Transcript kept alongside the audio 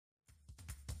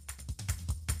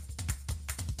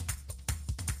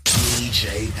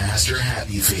DJ Pastor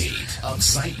Happy Feet of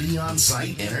Sight Beyond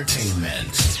Sight Entertainment.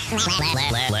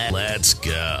 Let's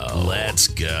go. Let's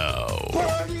go.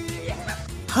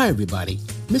 Hi, everybody.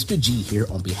 Mr. G here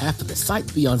on behalf of the Sight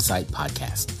Beyond Sight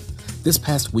podcast. This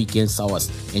past weekend saw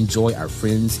us enjoy our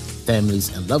friends,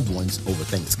 families, and loved ones over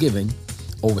Thanksgiving,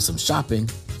 over some shopping,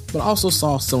 but also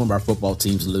saw some of our football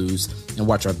teams lose and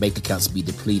watch our bank accounts be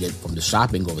depleted from the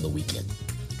shopping over the weekend.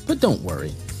 But don't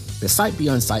worry, the Sight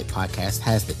Beyond Sight podcast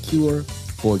has the cure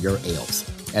for your ails,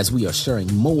 as we are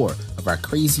sharing more of our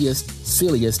craziest,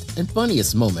 silliest, and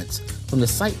funniest moments from the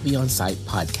Sight Beyond Sight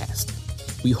podcast.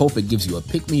 We hope it gives you a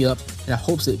pick-me-up, and I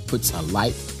hope it puts a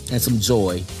light and some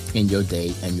joy in your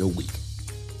day and your week.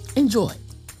 Enjoy.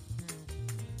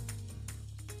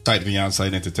 Sight Beyond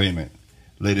Sight Entertainment.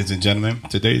 Ladies and gentlemen,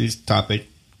 today's topic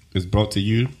is brought to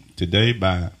you today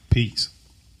by peace.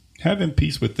 Having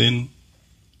peace within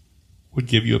would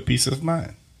give you a peace of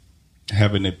mind.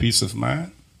 Having a peace of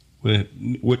mind,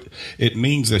 it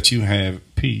means that you have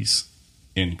peace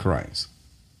in Christ.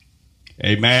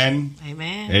 Amen.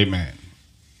 Amen. Amen.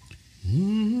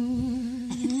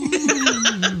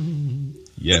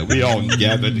 Yeah, we all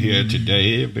gathered here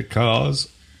today because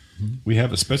we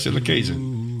have a special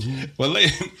occasion. Well,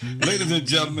 ladies and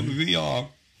gentlemen, we are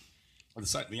the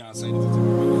Sight Beyond Sight.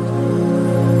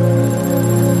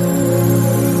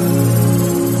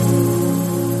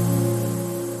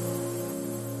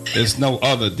 It's no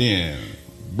other than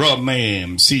Bro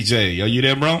Man CJ. Are you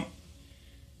there, bro?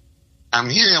 I'm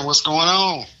here. What's going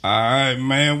on? All right,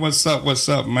 man. What's up? What's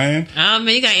up, man? Oh,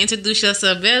 man, you got to introduce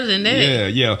yourself better than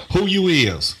that. Yeah. Who you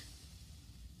is?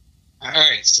 All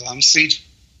right. So I'm CJ.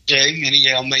 Many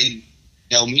of y'all may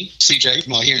know me. CJ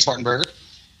from here in Spartanburg.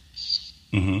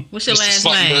 Mm-hmm. What's your last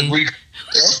name?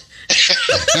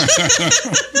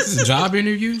 This is a job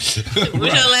interview? What's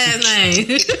your last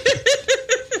name?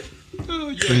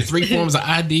 There's 3 forms of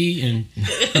ID and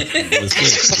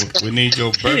we need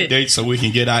your birth date so we can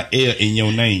get our air in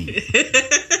your name.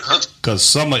 Because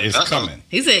summer is coming.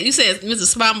 You said Mr.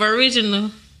 Spartanburg Regional.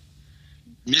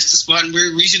 Mr.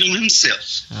 Spartanburg Regional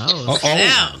himself. Oh,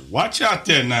 watch out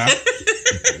there now.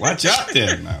 Watch out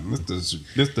there now, Mr.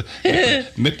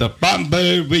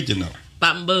 Spartanburg Regional.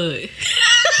 Spartanburg.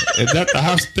 Is that the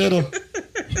hospital?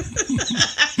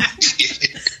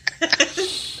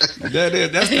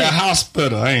 That's the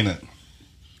hospital, ain't it?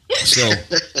 So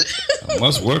I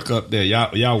must work up there.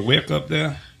 Y'all work up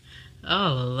there?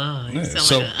 Oh Lord, you Yeah,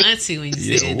 sound like an auntie when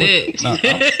you said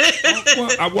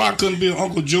that. Why I couldn't be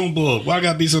Uncle Junebug? Why I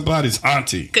gotta be somebody's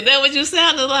auntie? Cause that's what you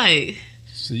sounded like.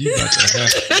 So you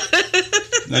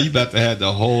about to have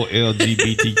the whole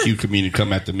LGBTQ community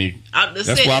come after me.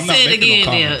 That's why I'm not making no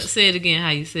comments. Say it again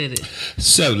how you said it.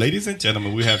 So, ladies and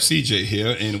gentlemen, we have CJ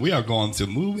here, and we are going to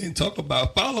move and talk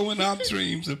about following our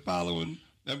dreams and following.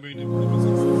 I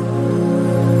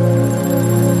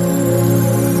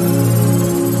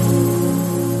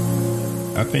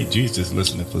think Jesus is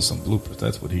listening for some bloopers.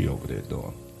 That's what he over there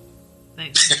doing.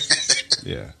 Thanks.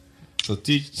 Yeah. So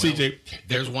CJ,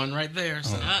 there's one right there.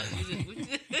 So.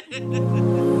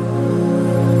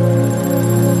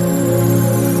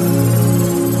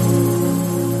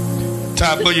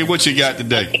 Top Boogie, what you got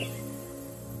today?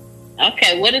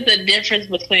 Okay, what is the difference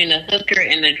between a hooker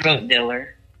and a drug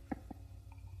dealer?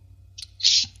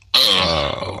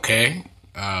 Okay.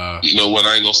 You know what?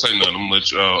 I ain't gonna say nothing. I'm gonna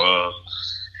let y'all.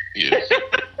 Yeah.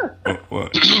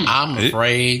 What? I'm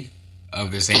afraid of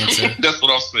this answer. That's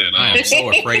what I'm saying. I am so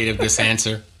afraid of this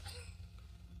answer.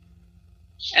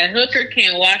 A hooker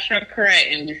can wash her crack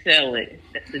and resell it.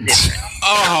 That's the difference.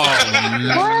 Oh,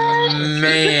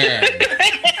 man.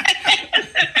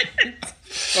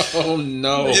 Oh,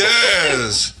 no.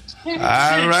 Yes.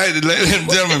 All right, ladies and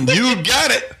gentlemen, you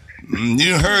got it.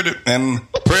 You heard it, and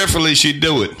prayerfully she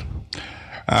do it.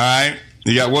 All right.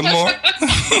 You got one more?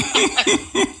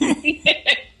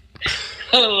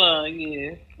 Hold on,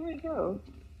 yeah. Where'd it go?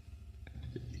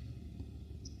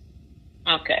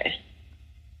 Okay.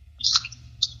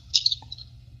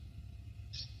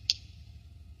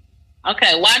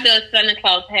 Okay, why does Santa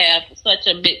Claus have such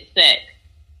a big sack?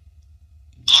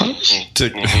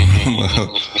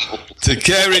 To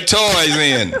carry toys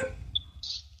in.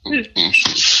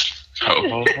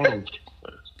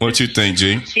 What you think,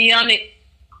 G? He only...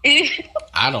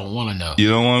 I don't want to know. You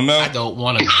don't want to know? I don't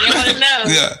want to know. You want to know?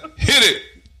 Yeah, hit it.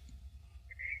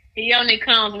 He only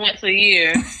comes once a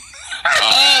year.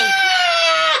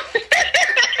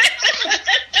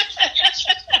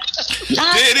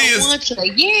 There it is. Once a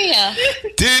year.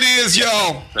 There it is,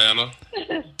 y'all. Santa.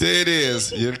 There it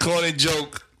is. Your corny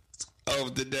joke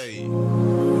of the day.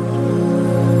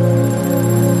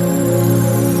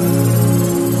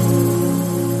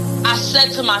 I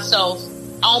myself.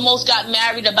 I almost got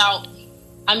married about.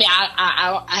 I mean,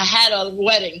 I had a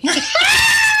wedding.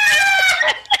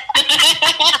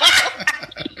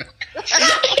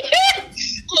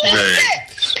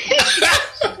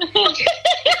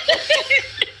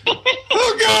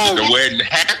 Oh God! The wedding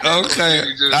happened. Okay,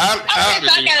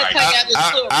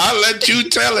 I'll let you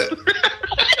tell it.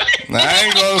 I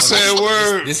ain't gonna say a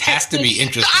word. This has to be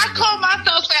interesting. So I call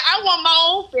myself saying, I want my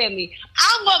own family.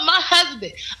 I want my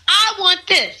husband. I want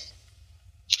this.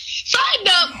 So I end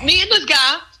up, me and this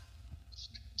guy,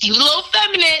 he was a little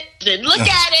feminine, didn't look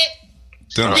at it.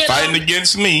 They're fighting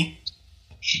against me.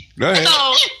 Go ahead.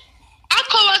 So I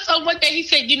call myself one day, he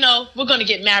said, we're going to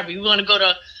get married. We're going to go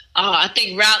to, I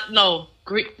think,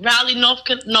 Raleigh, North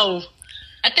Carolina.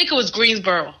 I think it was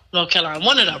Greensboro, North Carolina.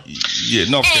 One of them. Yeah,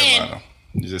 North Carolina.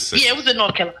 You just said. Yeah, it was in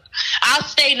North Carolina. I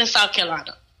stayed in South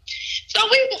Carolina. So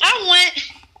I went.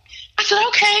 I said,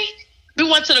 okay. We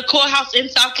went to the courthouse in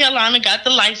South Carolina, got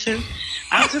the license.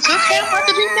 I said, okay, I'm about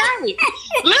to be married.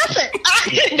 Listen. I'm about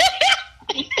to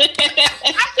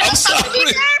be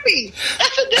married. I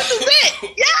said, this is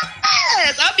it.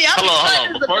 Yes. Hold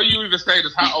on. Before you even say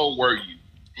this, how old were you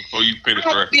before you finished?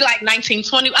 I would be like 19,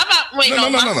 20. No.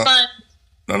 Son.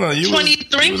 No. You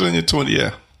 23. You was in your 20,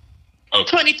 yeah. Okay.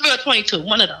 23 or 22,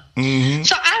 one of them. Mm-hmm.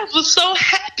 So I was so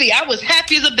happy. I was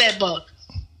happy as a bedbug.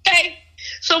 Okay.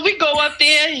 So we go up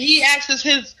there. He asks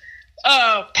his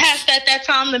pastor at that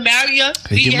time to marry us.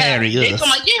 You marry us. I'm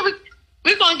like, yeah,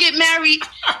 we're going to get married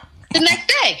the next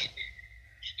day.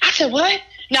 I said, what?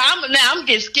 Now I'm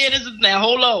getting scared as now.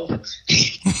 Hold on. So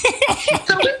we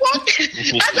walked. I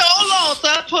said, hold on. So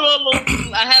I put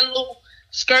on I had a little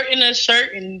skirt and a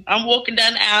shirt, and I'm walking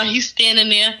down the aisle. He's standing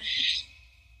there.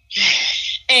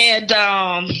 And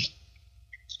I'm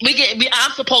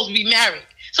supposed to be married.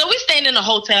 So we're staying in a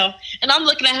hotel, and I'm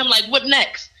looking at him like, what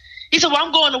next? He said, well,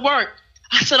 I'm going to work.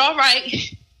 I said, all right.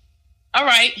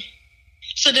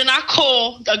 So then a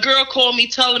girl called me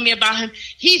telling me about him.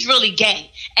 He's really gay,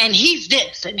 and he's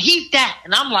this, and he's that.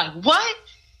 And I'm like, what?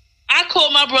 I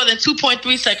called my brother in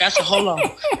 2.3 seconds. I said, hold on.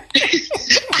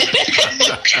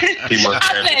 He must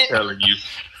have been telling you.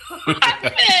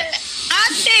 I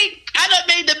think I done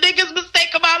made the biggest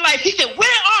mistake of my life. He said,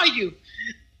 where are you?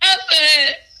 I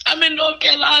said, I'm in North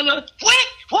Carolina. What?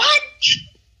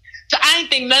 So I ain't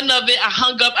think nothing of it. I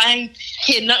hung up. I ain't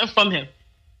hear nothing from him.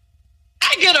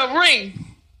 I get a ring.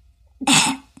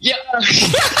 Yeah. I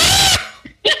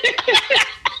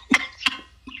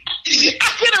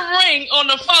get a ring on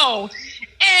the phone.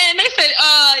 And they said,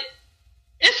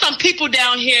 there's some people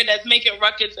down here that's making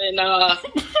records, and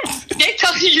they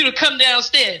telling you to come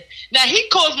downstairs. Now he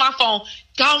calls my phone.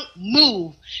 Don't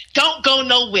move. Don't go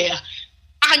nowhere.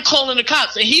 I'm calling the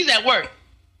cops, and he's at work.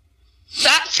 So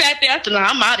I sat there. I said, no,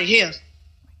 I'm out of here.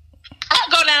 I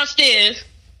go downstairs.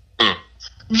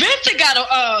 Vincent got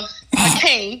a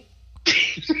cane. It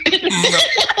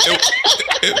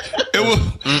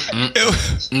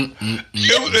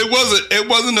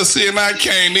wasn't a CNI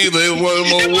cane either. It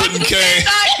was a wooden cane.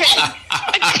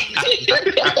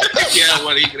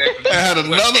 I had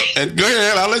another. And go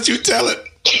ahead, I'll let you tell it.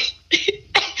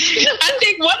 I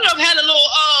think one of them had a little.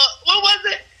 What was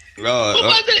it? What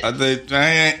was it? I think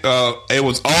it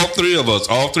was all three of us,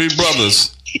 all three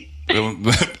brothers.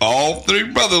 All three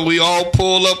brothers. We all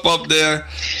pulled up there.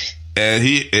 And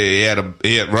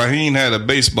Raheem had a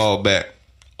baseball bat.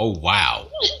 Oh wow!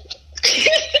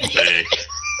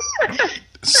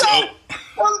 So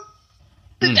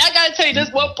I gotta tell you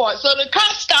this one part. So the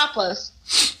cops stop us,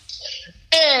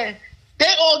 and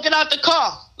they all get out the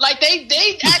car. Like they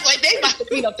act like they about to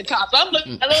beat up the cops. I'm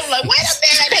looking at them like, wait a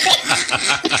minute.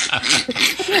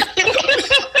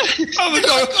 We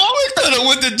could have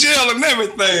went to jail and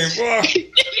everything, boy.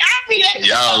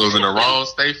 Y'all was in the wrong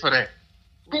state for that.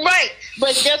 Right,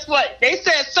 but guess what? They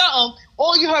said something.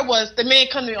 All you heard was the man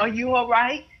come to me. Are you all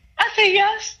right? I said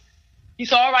yes. He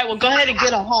said, all right. Well, go ahead and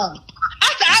get her home.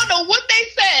 I said, I don't know what they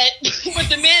said, but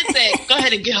the man said, go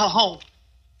ahead and get her home.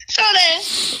 So then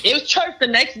it was church the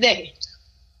next day.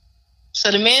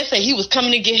 So the man said he was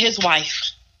coming to get his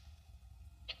wife.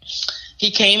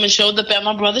 He came and showed up at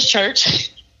my brother's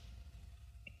church,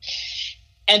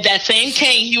 and that same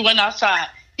cane, he went outside.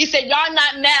 He said, y'all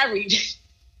not married.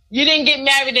 You didn't get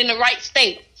married in the right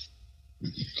state.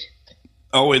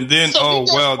 Oh, and then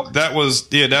that was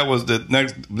the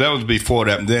next. That was before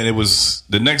that. And then it was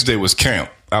the next day was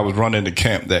camp. I was running the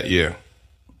camp that year,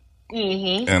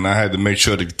 and I had to make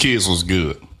sure the kids was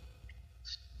good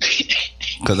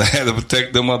because I had to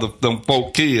protect them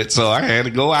 4 kids. So I had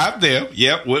to go out there,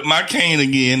 with my cane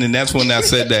again, and that's when I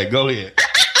said that. Go ahead.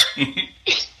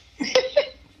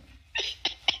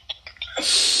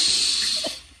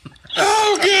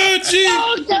 G.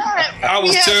 Oh God! I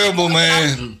was Yeah. terrible,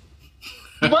 man.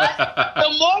 But the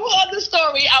moral of the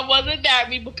story, I wasn't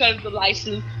married because the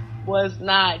license was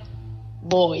not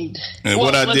void. And Well,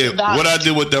 what I was did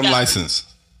with them valid. license?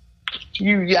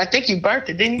 I think you burnt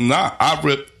it, didn't you? Nah, I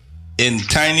ripped in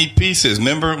tiny pieces.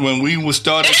 Remember when we was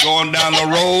started going down the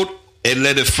road and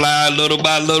let it fly little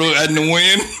by little in the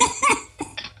wind?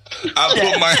 I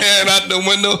put my hand out the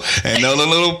window and all the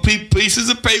little pieces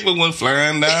of paper went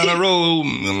flying down the road,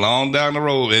 along down the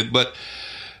road. But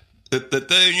the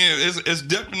thing is, it's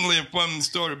definitely a fun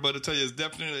story, but I tell you, it's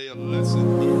definitely a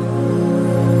lesson.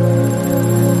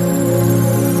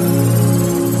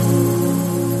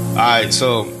 All right,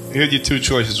 so here's your two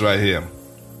choices right here.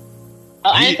 Oh,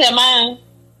 I didn't say mine.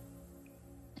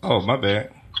 Oh, my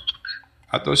bad.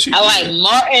 I thought she. I like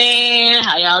Martin.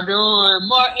 How y'all doing,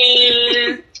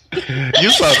 Martin? You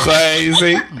so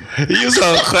crazy. You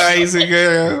so crazy,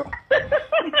 girl. My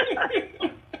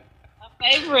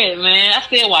favorite, man. I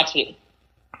still watch it.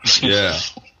 Yeah,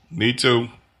 me too.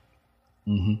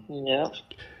 Yep.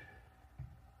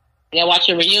 Yeah, watch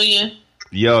your reunion.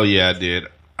 Yo, yeah, I did.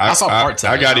 I saw parts of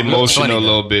I it. got It was emotional funny, a though.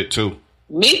 little bit too.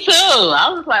 Me too. I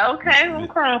was like, okay, what I'm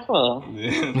crying for.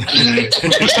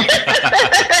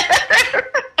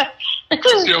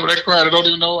 She over there crying. I don't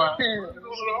even know why.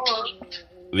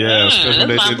 Yeah,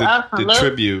 especially that's they did my- I the love-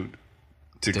 tribute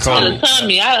to Oh, Cole.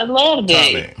 Tommy, I love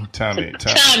that. Tommy,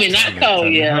 Tommy, not Cole,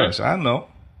 yeah. Hush, I know.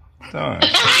 Tommy.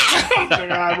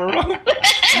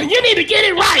 You need to get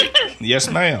it right. Yes,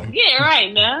 ma'am. Get it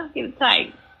right now. Get it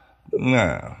tight.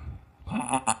 Nah.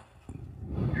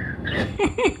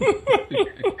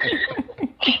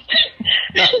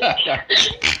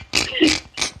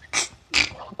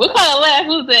 What kind of laugh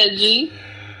was that, G?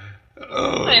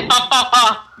 Oh, Say, ha, ha,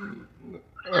 ha.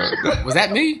 Was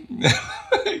that me?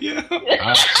 yeah.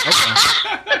 Okay.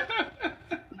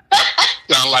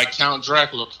 Sound like Count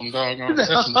Dracula from Doggone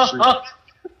Sesame Street.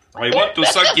 I want to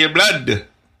suck your blood.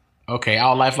 Okay,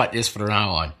 I'll laugh like this from now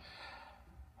on.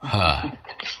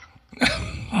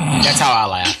 That's how I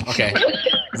laugh. Okay.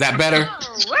 Is that better?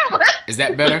 Is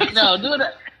that better? No, do it.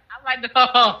 I like the ha,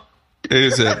 ha. He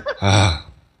said,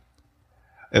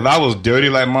 if I was dirty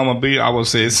like Mama B, I would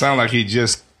say it sounded like he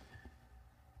just.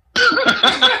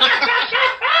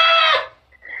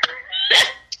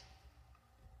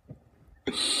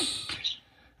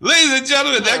 Ladies and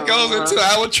gentlemen, that goes into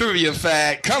our trivia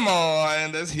fact. Come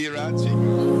on, let's hear our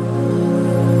jingle.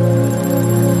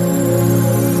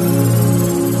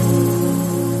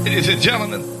 Ladies and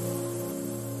gentlemen,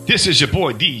 this is your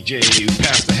boy DJ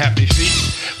Pastor Happy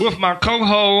Feet with my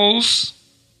co-host.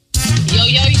 Yo,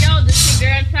 yo, yo, this is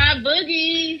your girl, Ty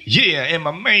Boogie. Yeah, and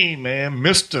my main man,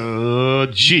 Mr.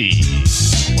 G.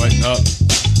 What up?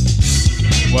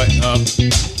 What up?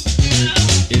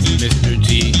 It's Mr.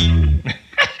 G.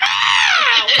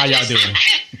 How y'all doing?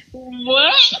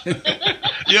 What?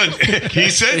 Yeah, he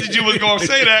said that you was going to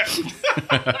say that.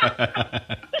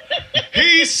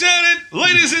 He said it,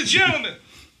 ladies and gentlemen.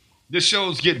 The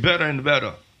shows get better and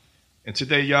better. And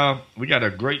today, y'all, we got a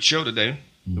great show today.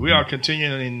 Mm-hmm. We are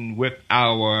continuing with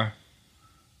our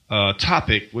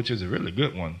topic, which is a really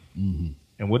good one. Mm-hmm.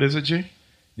 And what is it, G?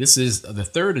 This is the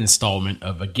third installment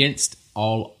of Against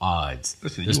All Odds.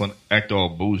 Listen, you want to act all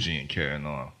bougie and carrying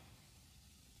on.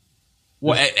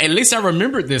 Well, at least I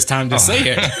remembered this time to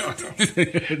say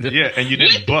it. Yeah, and you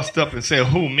didn't bust up and say,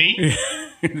 who, me?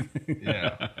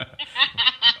 Yeah.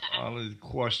 All these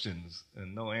questions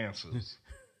and no answers.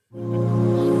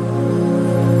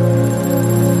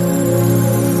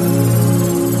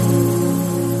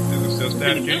 Is it still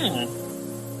static?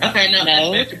 Okay,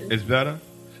 no. It's better?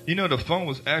 You know, the phone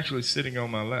was actually sitting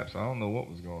on my lap, so I don't know what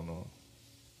was going on.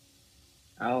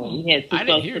 Oh, you had too I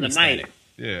didn't close hear to the any mic. static.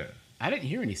 Yeah. I didn't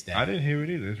hear any static. I didn't hear it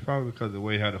either. It's probably because of the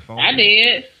way how the phone I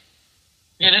did.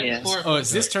 Yeah, that's Yeah. before. Oh,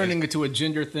 is this turning into a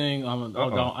gender thing?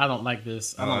 Uh-oh. I don't like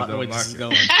this. I don't Oh, like the way don't this is like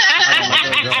going. I don't like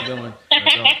where this is going.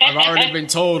 I've already been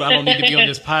told I don't need to be on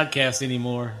this podcast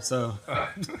anymore. So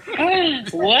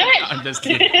What? I'm just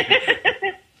kidding.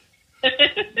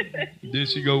 Then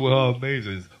she go with her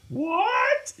amazing.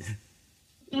 What?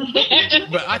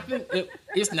 But I think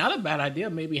it's not a bad idea.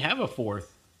 Maybe have a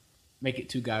fourth. Make it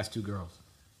 2 guys, 2 girls.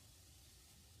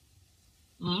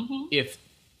 Mm-hmm. If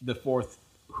the fourth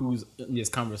who's in this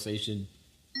conversation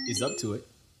is up to it.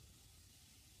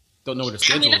 Don't know what the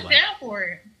schedule is like. down for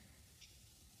it.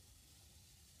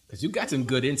 Because you got some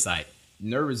good insight.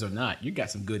 Nervous or not, you got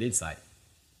some good insight.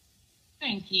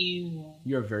 Thank you.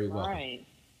 You're very welcome. All right.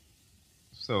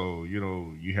 So,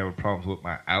 you have problems with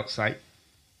my outside?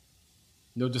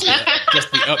 No, just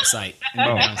the upside and the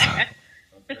downside.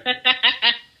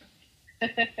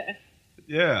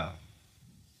 Yeah.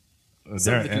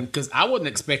 Because I wasn't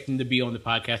expecting to be on the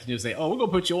podcast and just say, "Oh, we're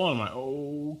gonna put you on." I'm like,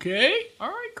 "Okay, all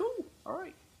right, cool, all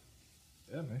right."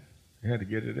 Yeah, man. You had to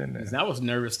get it in there. 'Cause I was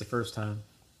nervous the first time.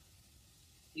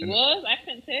 You was? I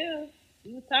couldn't tell.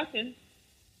 You were talking.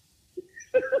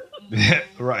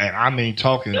 Right. I mean,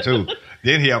 talking too.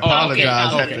 Then he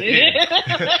apologized at the end.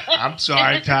 I'm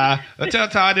sorry, Ty. I tell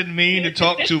Ty I didn't mean to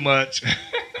talk too much.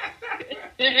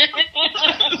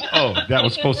 Oh, that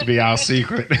was supposed to be our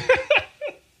secret.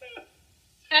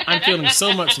 I'm feeling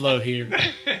so much love here.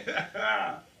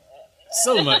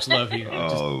 So much love here.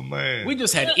 Oh, man. We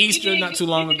just had Easter not too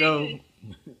long ago.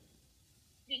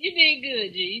 You did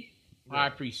good, G. I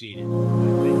appreciate it.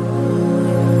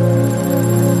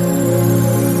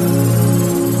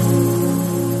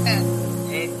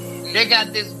 They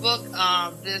got this book,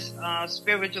 this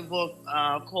spiritual book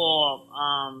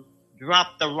called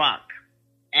 "Drop the Rock,"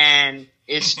 and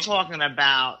it's talking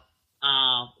about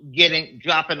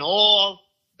dropping all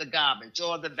the garbage,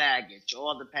 all the baggage,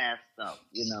 all the past stuff,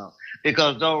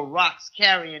 because those rocks,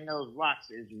 carrying those rocks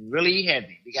is really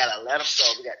heavy. We gotta let them go.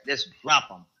 We got just drop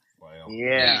them. Well,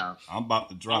 Yeah, I'm about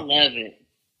to I drop you. love it.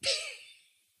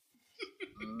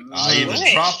 I'll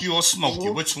either drop you or smoke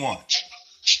you. Which one?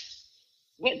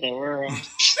 What in the world?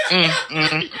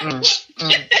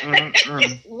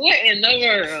 What in the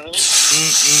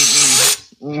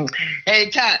world?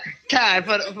 Hey, Ty,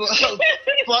 for the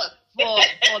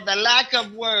lack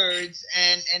of words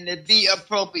and to be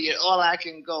appropriate, all I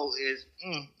can go is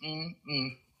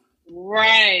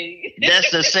Right. That's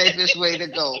the safest way to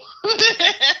go.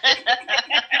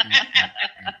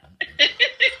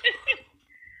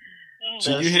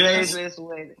 So you hear this? Safest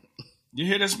way to- You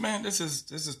hear this, man? This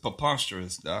is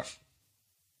preposterous, Doc.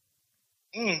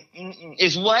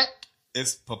 It's what?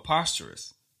 It's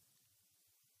preposterous.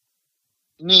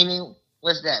 Meaning,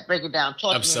 what's that? Break it down. Talk to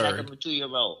me Absurd. like I'm a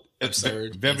 2-year-old.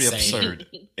 Absurd. Very Insane. absurd.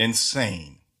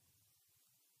 Insane.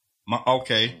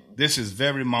 Okay, this is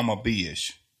very Mama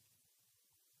B-ish.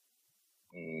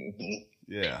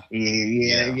 Yeah.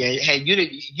 Yeah. Hey,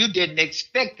 you didn't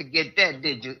expect to get that,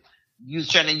 did you? You was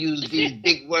trying to use these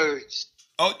big words.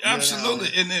 Oh, absolutely.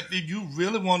 And if you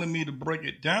really wanted me to break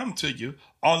it down to you,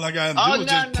 all I got to do is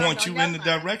just point you in the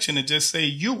direction and just say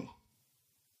you.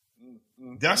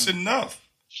 That's enough.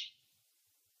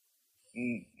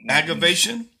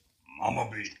 Aggravation, Mama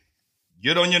B.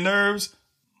 Get on your nerves,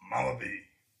 Mama B.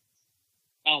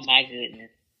 Oh my goodness.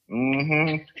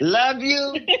 Love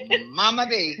you, Mama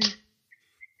B.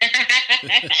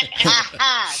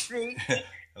 See?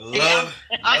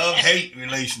 Love-hate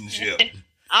relationship.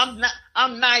 I'm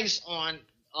nice on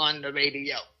the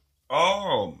radio.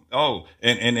 Oh,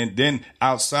 and then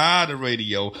outside the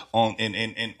radio on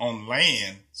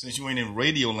land, since you ain't in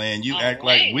radio land, you act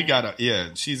like we got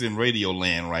she's in radio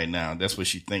land right now. That's what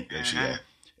she think that she at.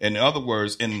 In other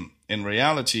words, in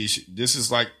reality, this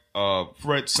is like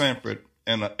Fred Sanford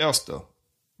and an Esther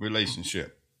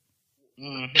relationship.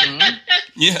 Yeah.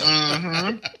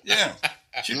 Yeah.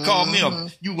 She called me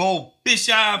you old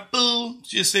fish-eyed fool.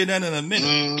 She'll say that in a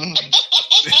minute.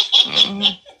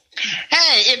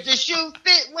 Hey, if the shoe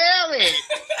fit, wear it.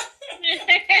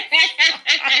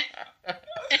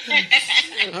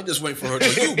 I'm just waiting for her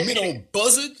to you mean old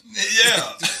buzzard?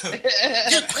 Yeah.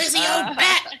 You crazy old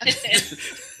bat.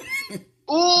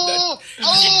 Ooh.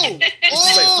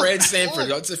 It's like Fred Sanford.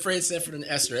 It's Fred Sanford and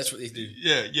Esther. That's what they do.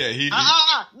 Yeah.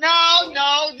 No,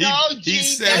 He G,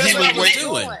 said that's he what was you're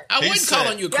doing. doing. I wasn't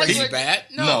calling you a crazy bat.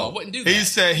 No, I wouldn't do that. He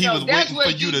said he was that's waiting what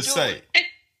for you you to doing. say.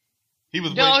 He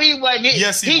was No, waiting. he wasn't.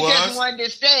 Yes, he He was. just wanted to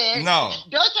say it. No.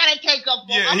 Don't try to take up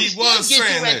for Yeah, I'm he still was get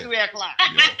saying you that. at 3 o'clock.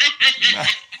 Yeah.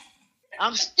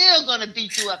 I'm still going to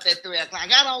beat you up at 3 o'clock.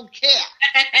 I don't care.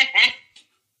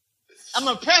 I'm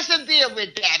going to persevere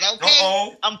with that, okay?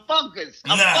 Uh-oh. I'm focused.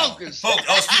 I'm focused.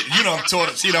 You done taught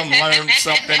her. She done learned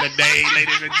something today,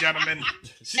 ladies and gentlemen.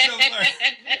 She done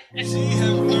learned. She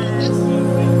have learned.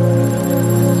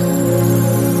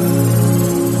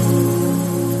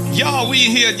 Y'all, we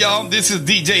here, y'all. This is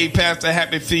DJ Pastor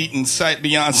Happy Feet and Sight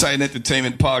Beyond Sight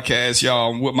Entertainment Podcast,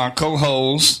 y'all, with my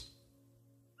co-host.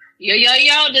 Yo,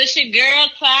 this your girl,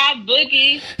 Ty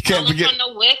Boogie. Can't forget- From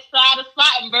the west side of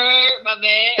Spartanburg, my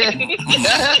bad.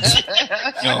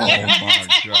 Oh, my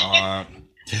God.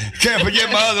 Can't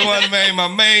forget my other one, man, my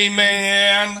main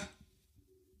man.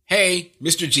 Hey,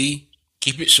 Mr. G,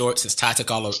 keep it short since Ty took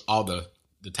all the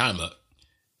time up.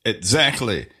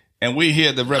 Exactly. And we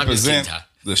here to represent kidding, Ty.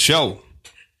 the show.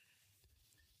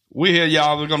 We here,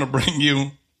 y'all. We're going to bring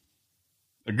you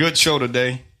a good show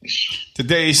today.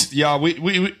 Today's, y'all, we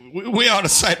are the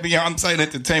Sight Beyond Sight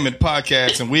Entertainment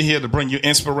Podcast, and we're here to bring you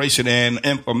inspiration and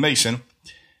information.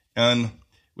 And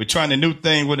We're trying a new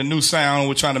thing with a new sound.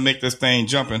 We're trying to make this thing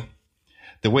jumping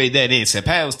the way that it's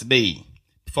supposed to be.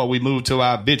 Before we move to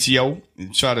our video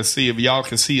and try to see if y'all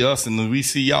can see us and we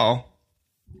see y'all.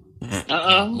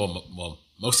 Well,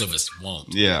 most of us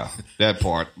won't. Yeah, that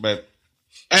part. But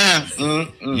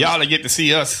y'all will get to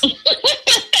see us.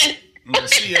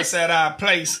 See us at our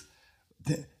place.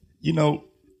 You know,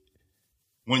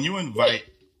 when you invite,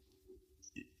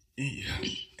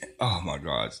 oh my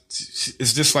God,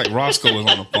 it's just like Roscoe is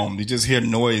on the phone. You just hear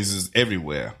noises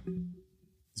everywhere.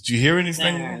 Did you hear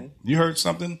anything? You heard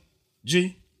something,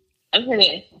 G? I heard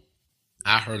it.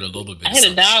 I heard a little bit. I heard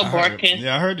a dog barking.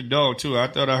 I heard the dog too. I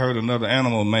thought I heard another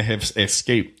animal may have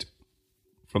escaped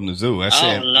from the zoo. I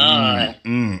said, Lord.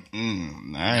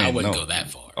 I wouldn't go that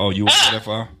far. Oh, you wouldn't go that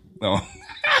far? No.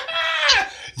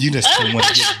 You just don't want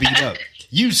to get beat up.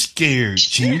 You scared,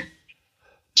 G.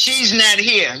 She's not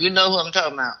here. You know who I'm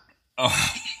talking about.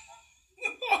 Oh.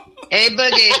 Hey,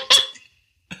 Boogie.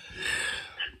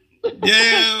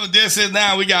 Yeah, this is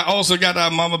now. We also got our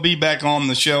Mama B back on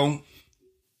the show,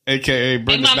 a.k.a.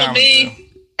 Brenda Mama Ballinger.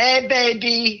 B. Hey,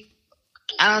 baby.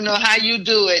 I don't know how you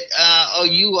do it.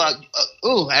 You are.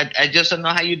 I just don't know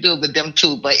how you do it with them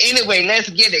two. But anyway, let's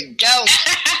get it going.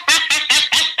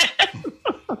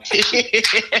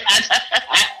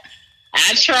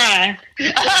 I try.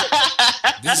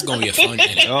 This is gonna be a fun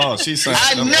minute. Oh, she's saying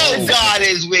I know God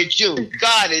is with you.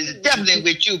 God is definitely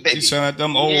with you, baby. She's saying like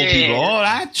them old people. Oh,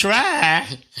 I try.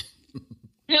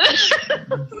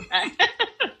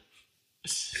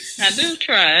 I do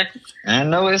try. I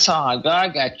know it's hard.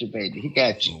 God got you, baby. He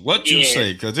got you. What you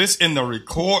say? Because it's in the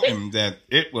recording that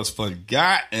it was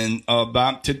forgotten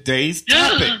about today's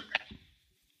topic.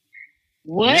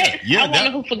 What? Yeah, I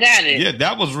wonder who forgot it. Yeah,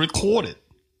 that was recorded.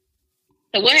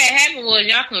 So what had happened was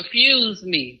y'all confused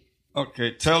me.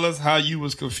 Okay, tell us how you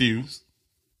was confused,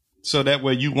 so that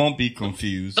way you won't be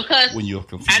confused Because when you're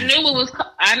confused. I knew it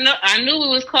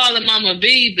was calling Mama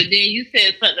B, but then you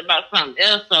said something about something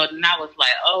else, so then I was like,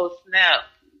 oh snap.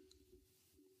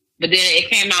 But then it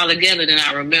came all together, then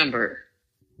I remembered.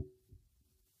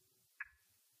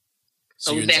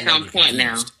 So we're back on point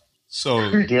now.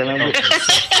 So Dealing with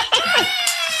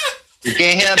you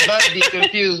can't help but be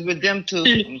confused with them two.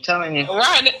 I'm telling you.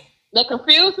 Right. They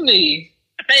confused me.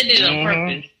 I think they did it on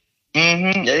purpose.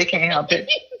 Mm-hmm. Yeah, they can't help it.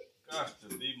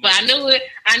 But I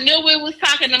knew it was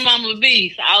talking to Mama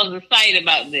B, so I was excited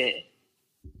about that.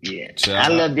 Yeah. I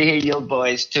love to hear your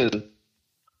voice too.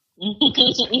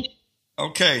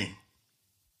 Okay.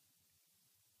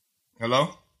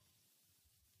 Hello?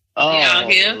 Oh, Y'all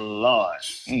here? Lord.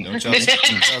 Don't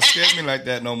y'all scare me like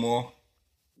that no more.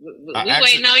 We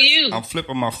waiting on you. I'm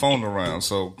flipping my phone around,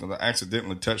 so because I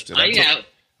accidentally touched it. Oh, I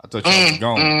thought y'all was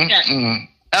gone. I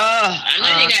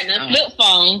know you got the flip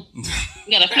phone.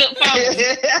 You got a flip phone.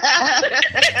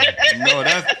 No,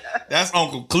 that's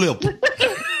Uncle Clip.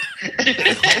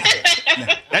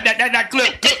 that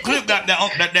clip got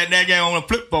that guy on a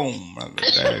flip phone.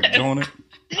 Doing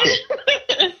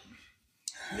it.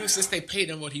 You know, since they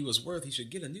paid him what he was worth, he should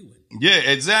get a new one. Yeah,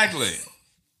 exactly.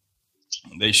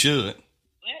 They should.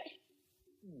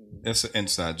 That's an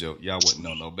inside joke. Y'all wouldn't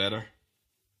know no better.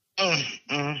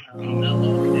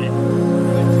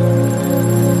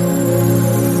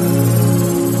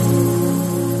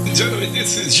 Gentlemen,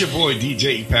 this is your boy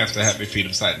DJ Pastor Happy Feet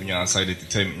of Sight Beyond Sight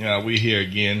Entertainment. Yeah, we're here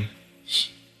again.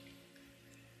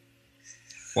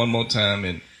 One more time,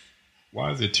 and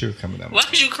why is there a tear coming out? Why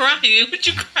are you crying? What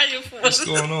you crying for? What's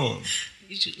going on?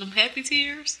 You shoot them happy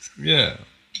tears? Yeah,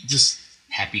 just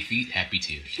happy feet, happy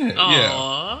tears.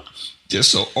 Yeah,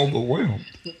 just so overwhelmed.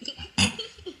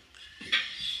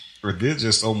 Or did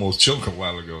just almost choke a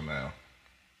while ago now.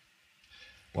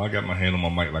 Well, I got my hand on my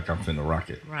mic like I'm finna rock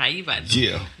it. Right, you about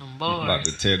to I'm about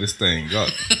to tear this thing up.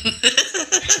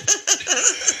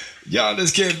 Y'all,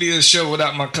 this can't be a show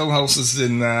without my co-hosts.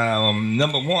 And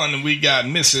number one, we got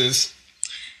Mrs.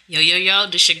 Yo,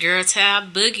 this your girl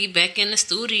Tab Boogie back in the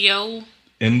studio.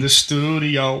 In the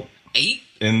studio.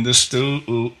 In the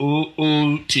studio.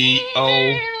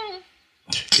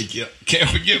 Can't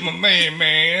forget my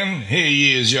man. Here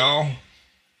he is, y'all.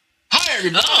 Hi,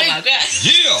 everybody. Oh, my God.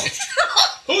 Yeah.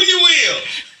 Who you will?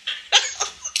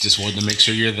 Just wanted to make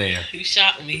sure you're there. You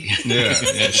shot me. Yeah.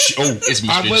 Oh, it's Mr.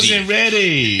 I wasn't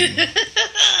ready.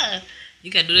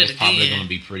 You got to do that It's again. probably going to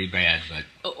be pretty bad,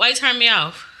 but... Why you turn me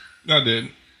off? I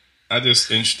didn't. I just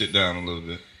inched it down a little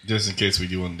bit. Just in case we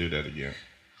do want to do that again.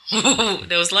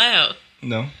 That was loud.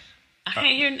 No. I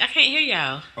can't hear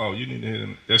y'all. Oh, you need to hear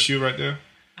them. That's you right there?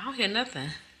 I don't hear nothing.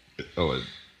 Oh,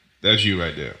 that's you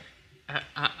right there.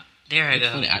 There I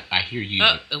go. I hear you.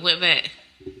 Oh, it went back.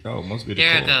 Oh, it must be the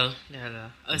There cord. it go. There it go.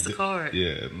 Oh, it's the cord. Yeah,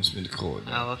 it must be the cord.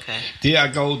 Oh, okay. There I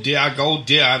go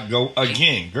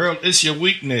again. Girl, it's your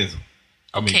weakness.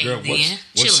 Okay, girl, then.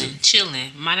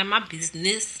 Chilling. Minding my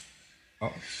business.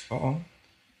 Uh-oh.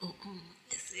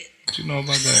 That's it. What you know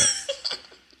about that?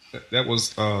 that was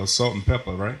salt and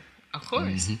pepper, right? Of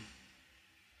course. Mm-hmm.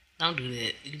 Don't do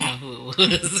that. You know who it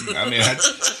was. I mean, I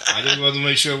just wanted to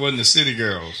make sure it wasn't the City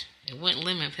Girls. It wasn't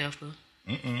lemon pepper.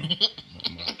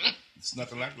 It's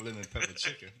nothing like lemon pepper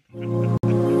chicken.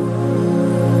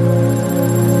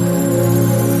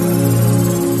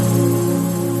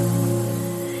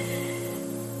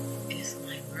 It's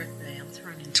my birthday. I'm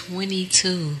turning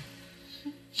 22.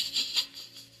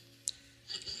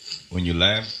 When you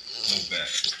laugh, move back.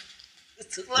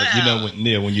 It's too Like, you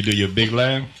know, when you do your big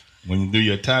laugh, when you do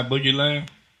your Thai boogie laugh.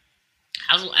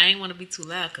 I ain't want to be too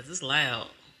loud because it's loud.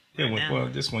 Yeah, well,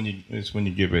 this when you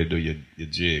get ready to do your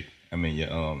jig. I mean your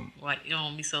Like you don't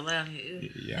want to be so loud in your ear.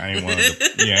 Yeah, I ain't want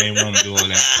to do all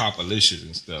that popalicious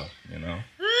and stuff. You know.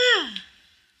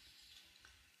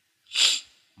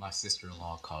 My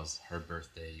sister-in-law calls her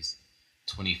birthdays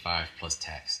 25 plus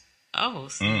tax. Oh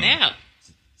snap!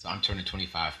 So I'm turning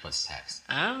 25 plus tax.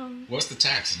 Oh. What's the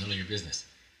tax? None of your business.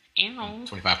 Ew.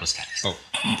 25 plus tax. Oh.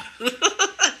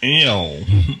 Ew.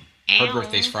 Her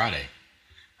birthday's Friday.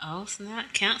 Oh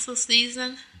snap! Cancel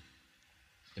season.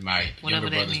 And my Whatever younger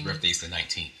that brother's means. birthday's the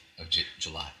 19th of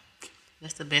July.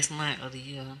 That's the best month of the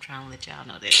year. I'm trying to let y'all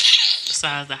know that.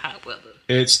 Besides the hot weather.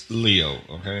 It's Leo.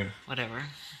 Okay. Whatever.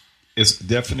 It's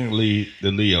definitely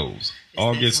the Leos.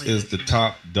 August is the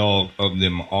top dog of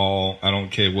them all. I don't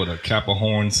care what a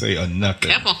Capricorn say or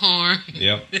nothing. Capricorn.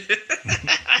 Yep.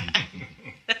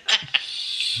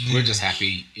 We're just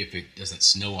happy if it doesn't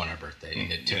snow on our birthday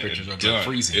and the temperatures are above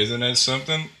freezing. Isn't that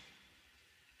something?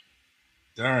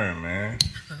 Darn, man.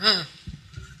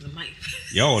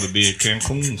 Y'all ought to be in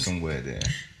Cancun somewhere there.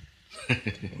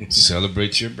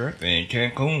 Celebrate your birthday in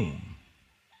Cancun.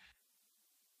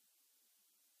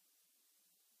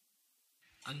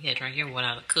 Oh, you had to drink your water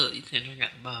out of the cup. You couldn't drink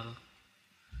out the bottle.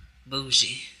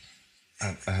 Bougie.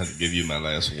 I had to give you my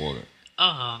last water.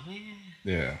 Oh, man.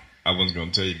 Yeah. I wasn't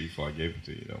going to tell you before I gave it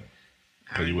to you, though.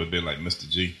 Because you would have been like Mr.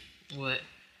 G. What?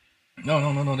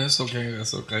 No. That's okay.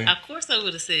 That's okay. Of course I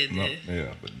would have said No, that.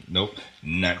 yeah, but nope.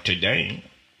 Not today.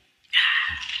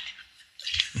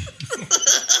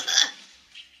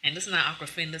 And this is not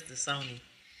Aquafina, this is Sony.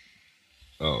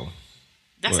 Oh.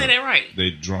 Did I say that right?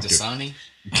 They drunk it. Dasani?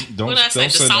 Don't What did I say?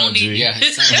 say nothing, Dasani? G. Yeah.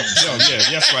 Oh, yeah,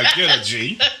 that's right. Get a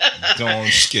G. Don't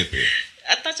skip it.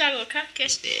 I thought y'all were going to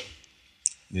catch that.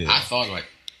 Yeah. I thought like,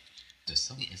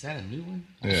 Dasani, is that a new one?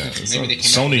 Yeah. Maybe they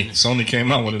came out. Sony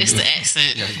came out with a It's new. the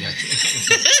accent. Yeah.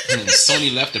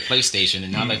 Sony left the PlayStation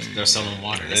and now they're selling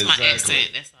water. It's my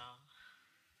accent, that's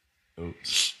all.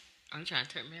 Oops. Are you trying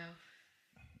to turn me off?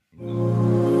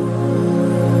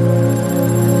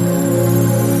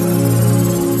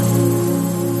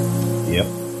 Yep.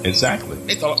 Exactly.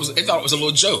 They thought it was a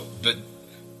little joke, but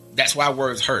that's why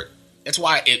words hurt. That's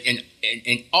why if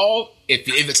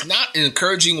it's not an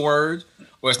encouraging word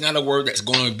or it's not a word that's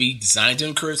going to be designed to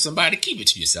encourage somebody, keep it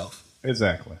to yourself.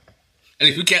 Exactly. And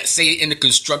if you can't say it in a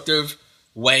constructive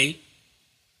way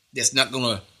that's not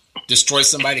going to destroy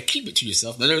somebody, keep it to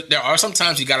yourself. Now, there are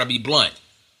sometimes you got to be blunt,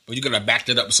 but you got to back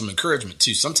that up with some encouragement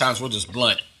too. Sometimes we're just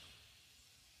blunt.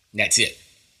 And that's it.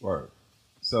 Word.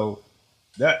 So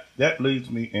that leads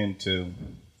me into,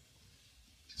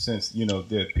 since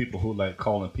there are people who like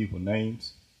calling people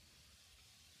names.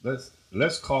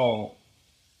 Let's call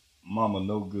Mama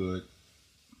No Good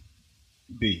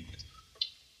B.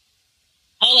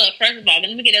 Hold up. First of all,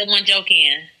 let me get that one joke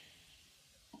in.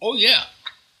 Oh yeah,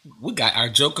 we got our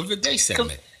joke of the day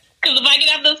segment. Because if I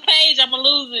get off this page, I'm going to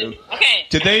lose it. Okay.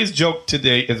 Today's joke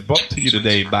today is brought to you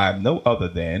today by no other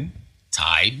than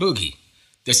Thai Boogie,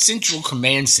 the central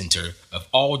command center of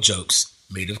all jokes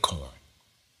made of corn.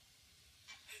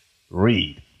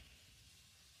 Reed.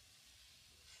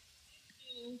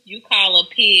 You call a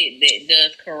pig that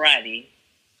does karate.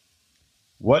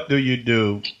 What do you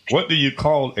do? What do you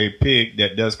call a pig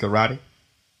that does karate?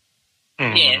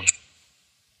 Yes.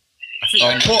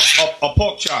 A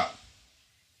pork chop.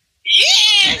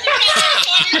 Yeah!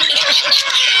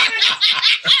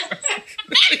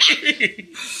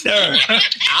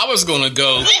 I was gonna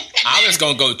go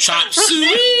chop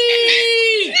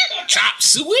suey, chop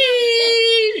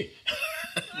suey.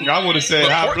 I would have said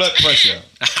high blood pressure.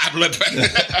 High blood pressure.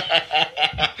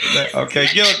 Okay,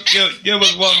 give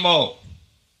us one more.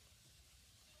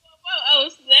 Oh,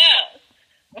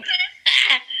 snap.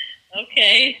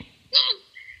 Okay.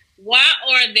 Why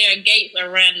are there gates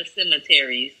around the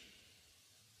cemeteries?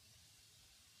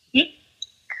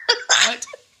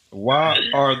 Why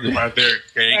are the Right there,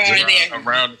 Kate, Right there.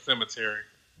 around the cemetery.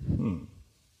 You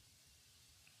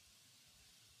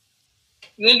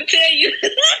want me to tell you?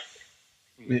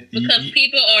 Because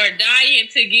people are dying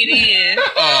to get in.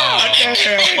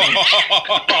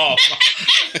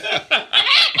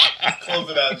 Close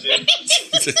it out, Jim.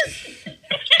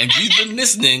 And you've been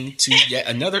listening to yet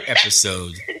another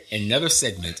episode, another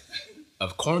segment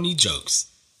of Corny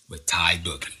Jokes with Ty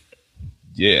Boogie.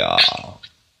 Yeah.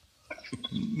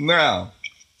 Now,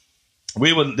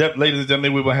 we will, ladies and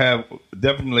gentlemen, we will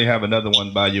definitely have another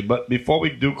one by you. But before we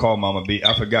do call Mama B,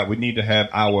 I forgot we need to have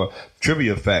our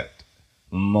trivia fact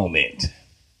moment.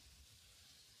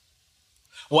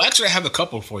 Well, actually, I have a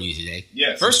couple for you today.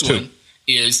 Yes, First two. one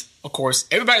is, of course,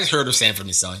 everybody's heard of Sanford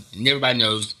and Son, and everybody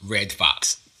knows Red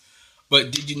Fox.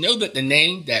 But did you know that the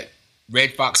name that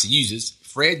Red Fox uses,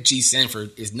 Fred G.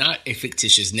 Sanford, is not a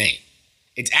fictitious name?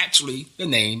 It's actually the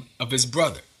name of his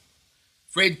brother.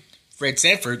 Fred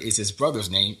Sanford is his brother's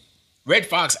name. Red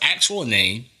Fox's actual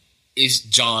name is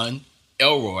John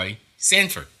Elroy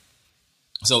Sanford.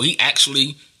 So he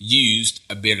actually used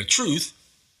a bit of truth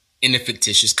in the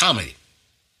fictitious comedy.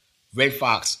 Red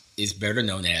Fox is better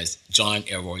known as John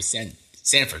Elroy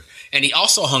Sanford. And he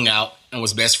also hung out and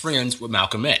was best friends with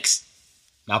Malcolm X.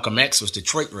 Malcolm X was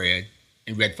Detroit Red,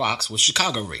 and Red Fox was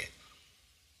Chicago Red.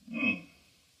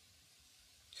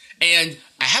 And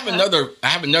I have another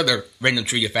random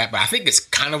trivia fact, but I think it's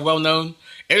kind of well known.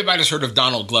 Everybody's heard of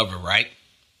Donald Glover, right?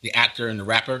 The actor and the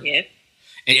rapper. Yes.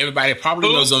 And everybody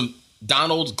probably knows him,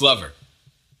 Donald Glover.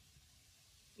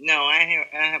 No, I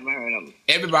haven't heard of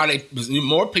him.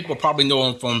 More people probably know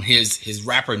him from his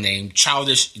rapper name,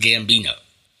 Childish Gambino.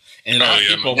 And a lot of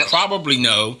people probably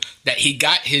know that he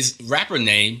got his rapper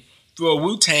name through a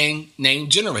Wu-Tang name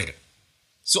generator.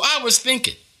 So I was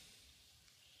thinking,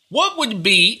 what would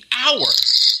be our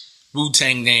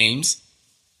Wu-Tang names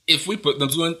if we put them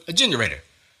through a generator?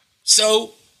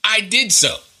 So I did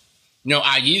so.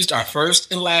 I used our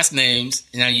first and last names,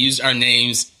 and I used our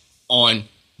names on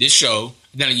this show.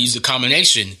 Then I used a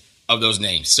combination of those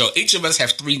names. So each of us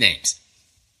have 3 names.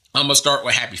 I'm going to start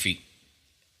with Happy Feet.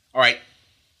 All right.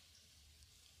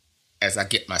 As I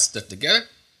get my stuff together.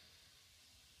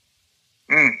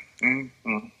 I'm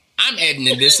adding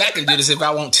in this. I can do this if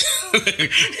I want to.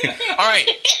 All right.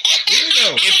 Here we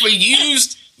go.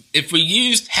 If we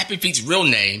used Happy Feet's real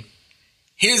name,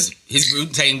 his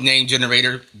Wu-Tang name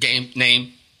generator game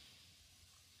name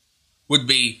would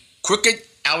be Crooked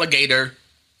Alligator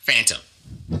Phantom.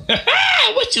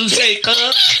 What you say,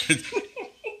 cuz?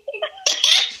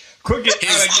 Crooked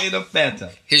Alligator Phantom.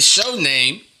 His show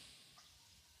name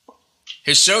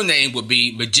would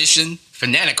be Magician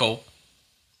Fanatical.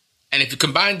 And if you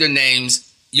combine their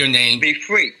names, your name Be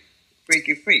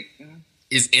Freaky Freak.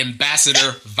 is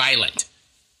Ambassador Violent.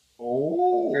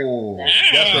 Oh,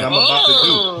 that's what I'm about to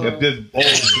do. If this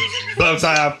old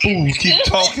buzz-eye fool keep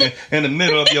talking in the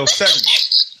middle of your segment.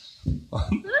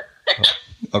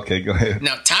 Okay, go ahead.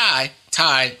 Now, Ty,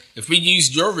 if we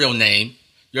used your real name,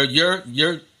 your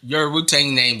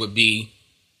Wu-Tang name would be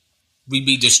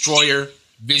Destroyer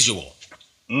Visual.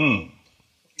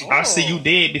 I see you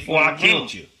dead before I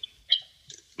killed you.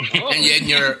 And yet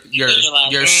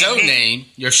your show name,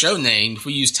 if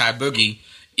we use Ty Boogie,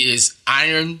 is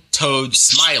Iron Toad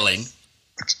Smiling.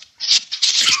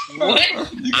 What?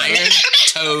 Iron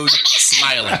Toad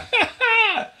Smiling.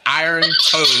 Iron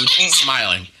Toad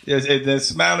Smiling. Yes, that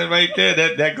smiling right there,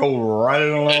 that goes right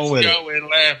along with it. Let's go and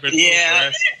laugh at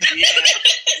Yeah.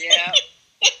 Yeah.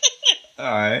 All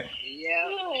right. Yeah.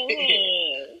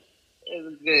 It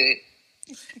was good.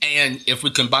 And if we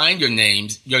combine your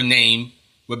names, your name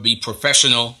would be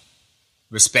Professional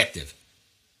Respective.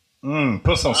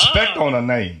 Put some spec on a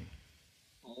name.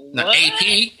 Now,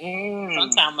 AP, I'm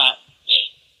talking about.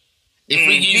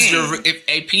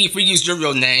 if we use your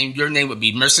real name, your name would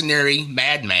be Mercenary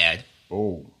Mad.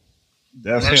 Oh,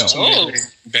 that's him.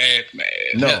 Bad man.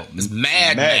 No, It's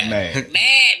Mad. Mad.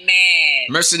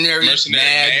 Mercenary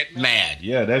Mad.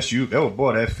 Yeah, that's you. Oh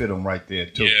boy, that fit him right there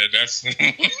too. Yeah, that's.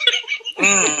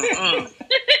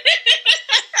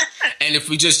 And if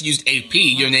we just used AP,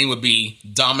 your name would be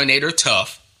Dominator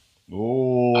Tough.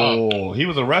 Oh, he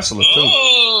was a wrestler too.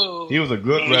 Oh. He was a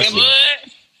good wrestler.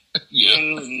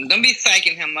 Don't be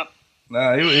psyching him up.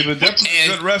 Nah, he was definitely a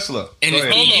good wrestler. And Go if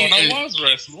ahead. Hold on, I was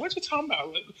wrestling. What you talking about?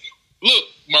 Look,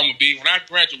 Mama B, when I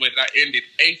graduated, I ended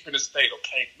 8th in the state,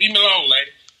 okay? Leave me alone,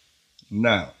 lady.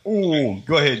 Nah. Ooh,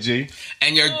 go ahead, G.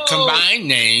 And your combined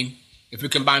name, if we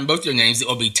combine both your names, it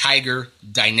will be Tiger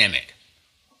Dynamic.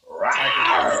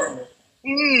 I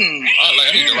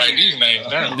need to write these names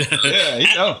down. Yeah, he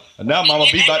know. And now Mama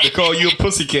B about to call you a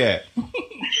pussycat.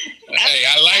 Hey,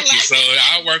 I like it, so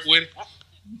I'll work with it.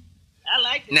 I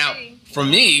like the Now, name. for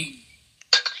me,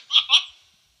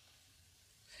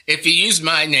 if you use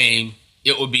my name,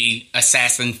 it would be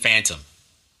Assassin Phantom.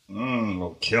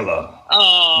 Killer.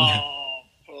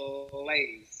 Oh,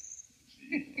 place.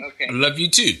 Okay. I love you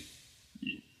too.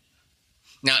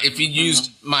 Now, if you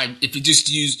just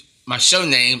used my show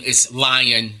name, it's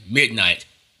Lion Midnight.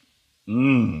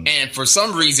 And for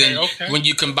some reason, Okay. when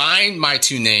you combine my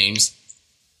two names,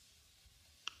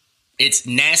 it's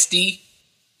Nasty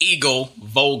Eagle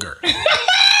Vulgar.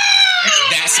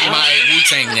 That's my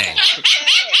Wu-Tang name.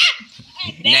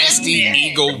 Nasty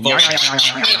Eagle Vulgar.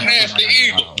 Nasty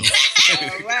Eagle. All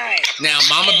right. Now,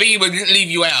 Mama B would leave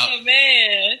you out. Oh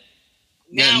man.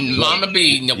 Now, Mama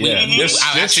B, no, this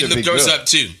I actually should be looked yours good. up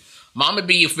too. Mama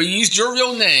B, if we used your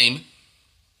real name,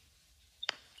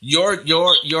 your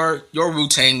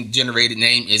Wu-Tang generated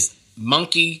name is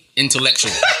Monkey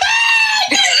Intellectual.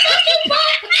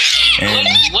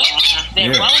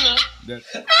 And, Rona.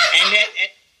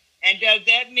 And does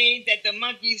that mean that the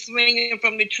monkey's swinging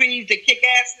from the trees to kick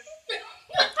asses?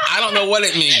 I don't know what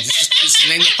it means. It's the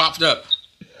name that popped up.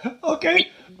 okay.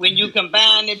 When you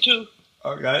combine the two?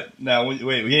 Okay. Now, wait,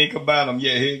 we ain't combined them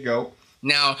yet. Here you go.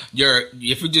 Now,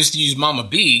 if we just use Mama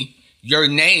B, your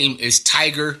name is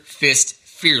Tiger Fist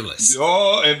Fearless.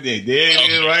 Oh, and there it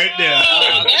is right there.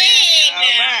 All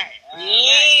right.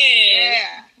 Yeah.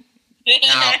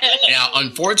 Now,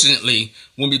 unfortunately,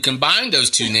 when we combine those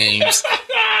two names,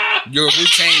 your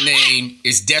Wu-Tang name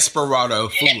is Desperado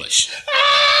Foolish.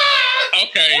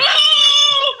 Okay.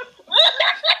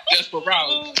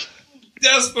 Desperado.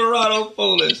 Desperado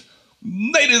Foolish.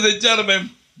 Ladies and gentlemen,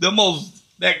 the most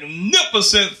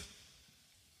magnificent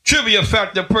trivia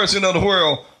factor person in the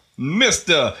world,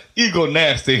 Mr. Eagle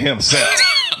Nasty himself.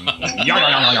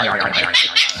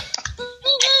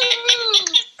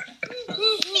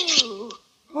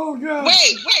 Oh, God.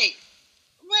 Wait.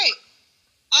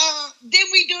 Did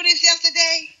we do this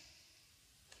yesterday?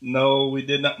 No, we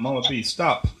did not. Mama B,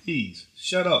 stop, please.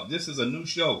 Shut up. This is a new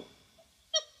show.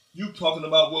 You talking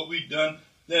about what we done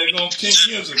there gone 10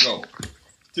 years ago.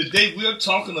 Today we're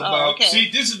talking about, okay. See,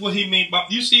 this is what he mean by,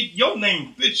 you see, your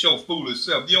name fits your foolish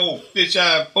self, you old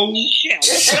fish-eyed fool.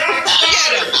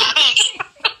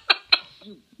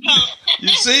 You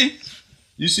see?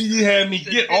 You had me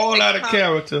get all out of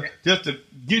character just to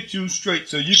get you straight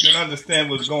so you can understand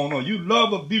what's going on. You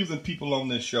love abusing people on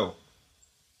this show.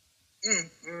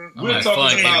 We're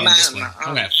talking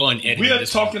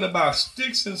about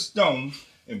sticks and stones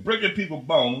and breaking people's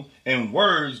bones, and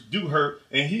words do hurt.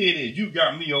 And here it is. You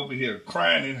got me over here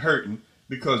crying and hurting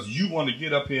because you want to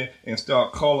get up here and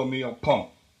start calling me a punk.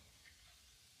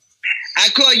 I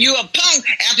call you a punk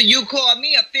after you call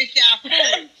me a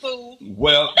fish-eyed fool.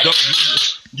 Well,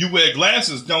 you wear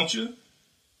glasses, don't you?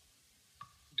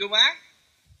 Do I?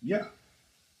 Yeah.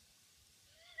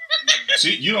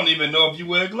 See, you don't even know if you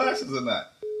wear glasses or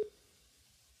not.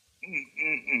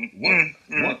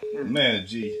 What? Man,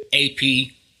 G.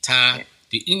 AP, Ty,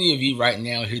 do any of you right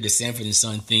now hear the Sanford and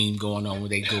Son theme going on where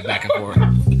they go back and forth?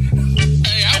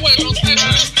 Hey, I wasn't gonna say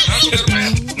that.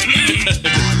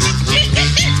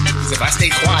 If I stay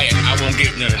quiet, I won't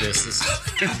get none of this.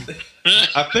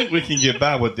 I think we can get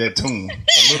by with that tune.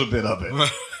 A little bit of it.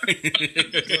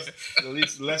 Just at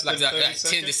least less than 30 10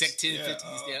 seconds. to 10, Yeah,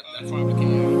 15 steps. I probably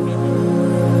can.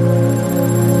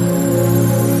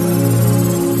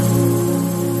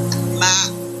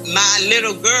 My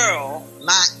little girl,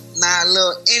 my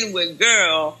little inward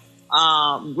girl,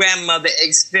 grandmother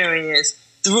experienced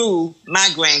through my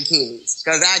grandkids,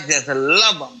 because I just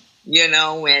love them, you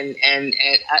know, and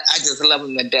I just love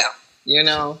them to death, you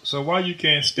know. So why you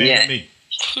can't stand me?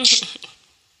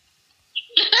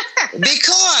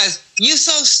 Because you're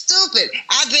so stupid.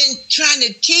 I've been trying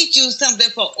to teach you something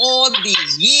for all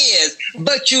these years,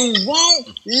 but you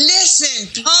won't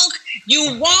listen, punk.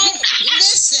 You won't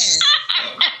listen.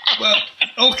 Well,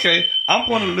 okay, I'm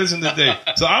going to listen today.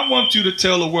 So I want you to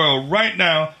tell the world right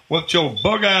now what your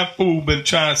bug-eyed fool been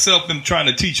trying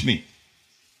to teach me.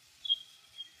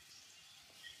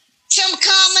 Some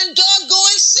common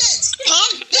doggone sense,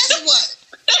 punk. That's what.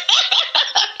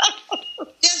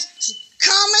 Just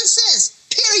common sense.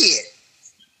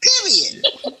 Period.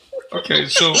 Okay,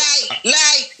 so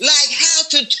like how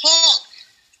to talk,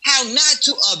 how not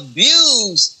to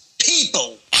abuse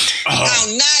people. How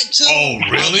not to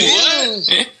abuse.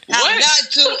 How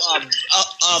not to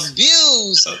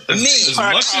abuse me. As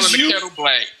much as you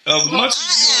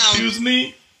abuse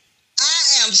me,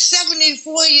 I am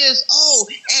 74 years old,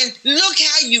 and look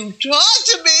how you talk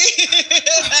to me.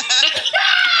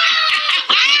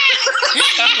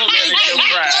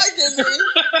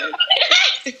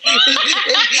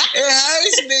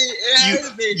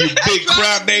 You big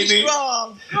crybaby.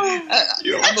 I'm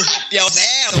gonna whip your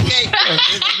ass, okay? Be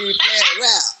playing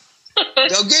around.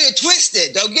 Don't get it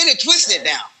twisted. Don't get it twisted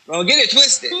now. Don't get it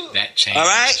twisted. That changed. All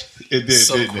right? It did,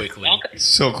 so didn't quickly. it?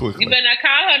 So quickly. You better not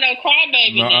call her no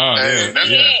crybaby. Nuh-uh, Hey, that's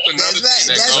another That's thing right, that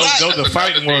that's goes. Those are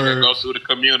fighting another thing words. that goes through the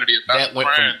community. About That the went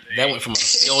crime from thing. that went from a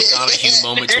Phil Donahue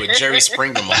moment to a Jerry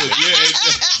Springer moment. Yeah,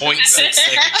 0.6 seconds.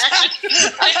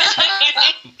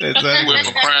 She exactly. went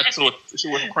from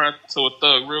crying to a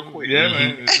thug real quick. Yeah,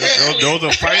 man. Those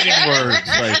are fighting words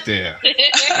right there.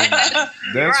 That's,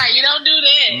 Right, you don't do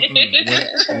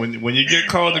that. when you get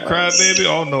called a crybaby,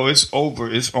 oh no, it's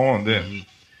over. It's on then.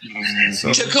 So,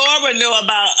 Takora knew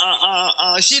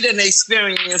about, she didn't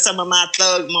experience some of my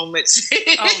thug moments. Oh,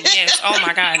 yes. Oh,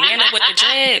 my God. Nana with the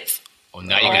dreads. Oh,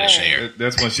 now you gotta share.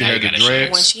 that's when she Now had you the gotta share.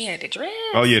 When dreads. she had the dreads.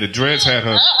 Oh yeah, the dreads had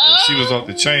her. She was off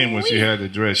the chain when she had the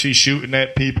dreads. She's shooting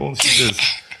at people. She just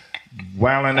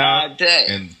wilding out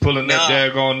and pulling that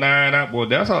daggone 9 out. Boy,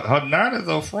 that's her 9 is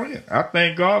her friend. I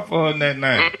thank God for her in that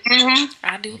 9.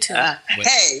 I do, too.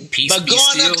 Hey, Peace but be going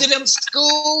still. up to them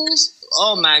schools,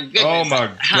 oh my goodness. Oh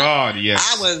my God,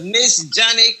 yes. I was Miss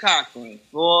Johnny Cochran,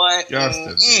 boy.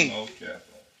 Justice. Okay.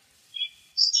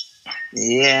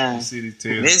 Yeah. You see these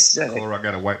Miss tears? Johnny. Or I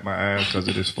gotta wipe my eyes because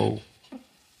of this fold.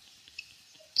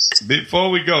 Before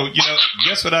we go,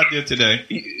 guess what I did today?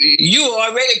 You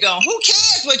already gone. Who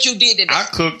cares what you did today? I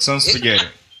cooked some spaghetti.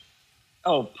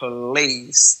 Oh,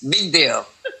 please. Big deal.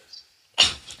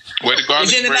 Where the garlic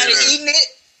Is anybody bread at? eating it?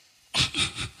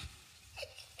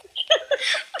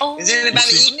 Is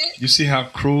anybody eating it? You see how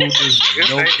cruel this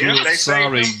no they good, say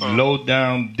sorry, them. low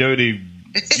down, dirty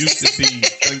used to be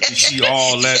thinking she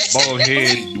all that bald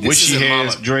head, wishy isn't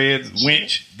hairs, Mama. dreads,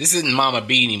 winch. This isn't Mama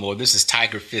B anymore. This is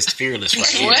Tiger Fist Fearless right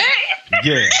here. What?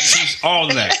 Yeah, she's all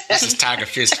of that. This is Tiger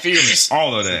Fist Fearless.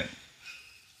 All of that.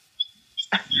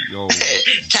 Yo,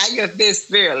 Tiger Fist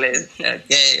Fearless.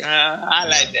 Okay, I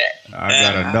like that. I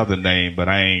got another name, but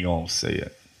I ain't gonna say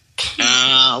it.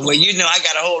 Well, I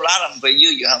got a whole lot of them for you.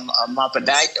 You're a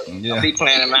Moppadite. Yeah. Don't be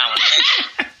playing around with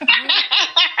me.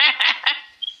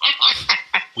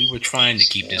 We were trying to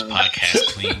keep this podcast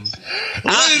clean. Ladies and gentlemen,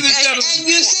 And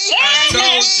you see, I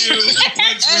told you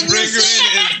once we bring her in,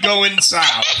 it's going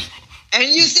south. And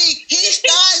you see, he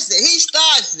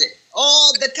starts it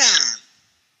all the time.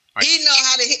 Right. He know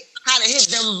how to hit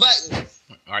them buttons.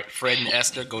 All right, Fred and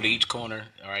Esther, go to each corner.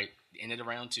 All right, end it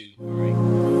around 2. All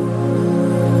right.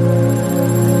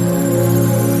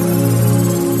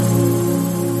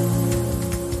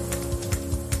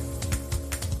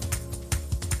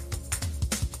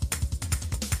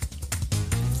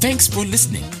 Thanks for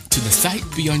listening to the Sight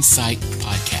Beyond Sight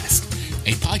podcast,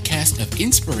 a podcast of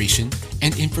inspiration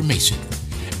and information,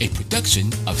 a production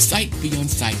of Sight Beyond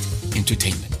Sight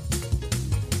Entertainment.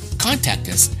 Contact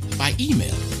us by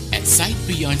email at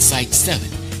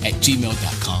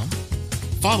sightbeyondsight7@gmail.com.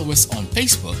 Follow us on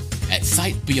Facebook at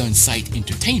Sight Beyond Sight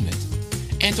Entertainment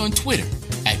and on Twitter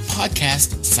at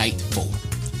Podcast Sight 4.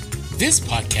 This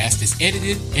podcast is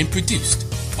edited and produced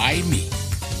by me,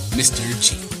 Mr.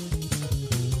 G.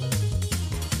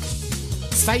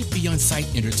 Sight Beyond Sight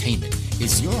Entertainment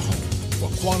is your home for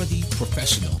quality,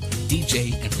 professional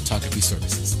DJ and photography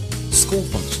services. School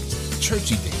functions,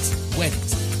 church events,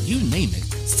 weddings, you name it,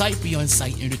 Sight Beyond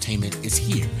Sight Entertainment is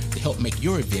here to help make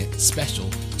your event special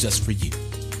just for you.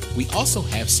 We also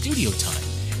have studio time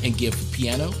and give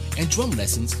piano and drum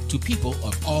lessons to people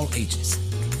of all ages.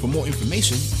 For more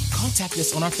information, contact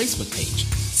us on our Facebook page,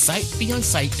 Sight Beyond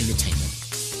Sight Entertainment.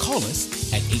 Call us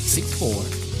at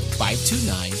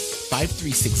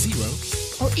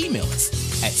 864-529-5360 or email us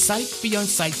at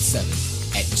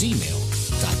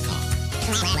sightbeyondsight7@gmail.com.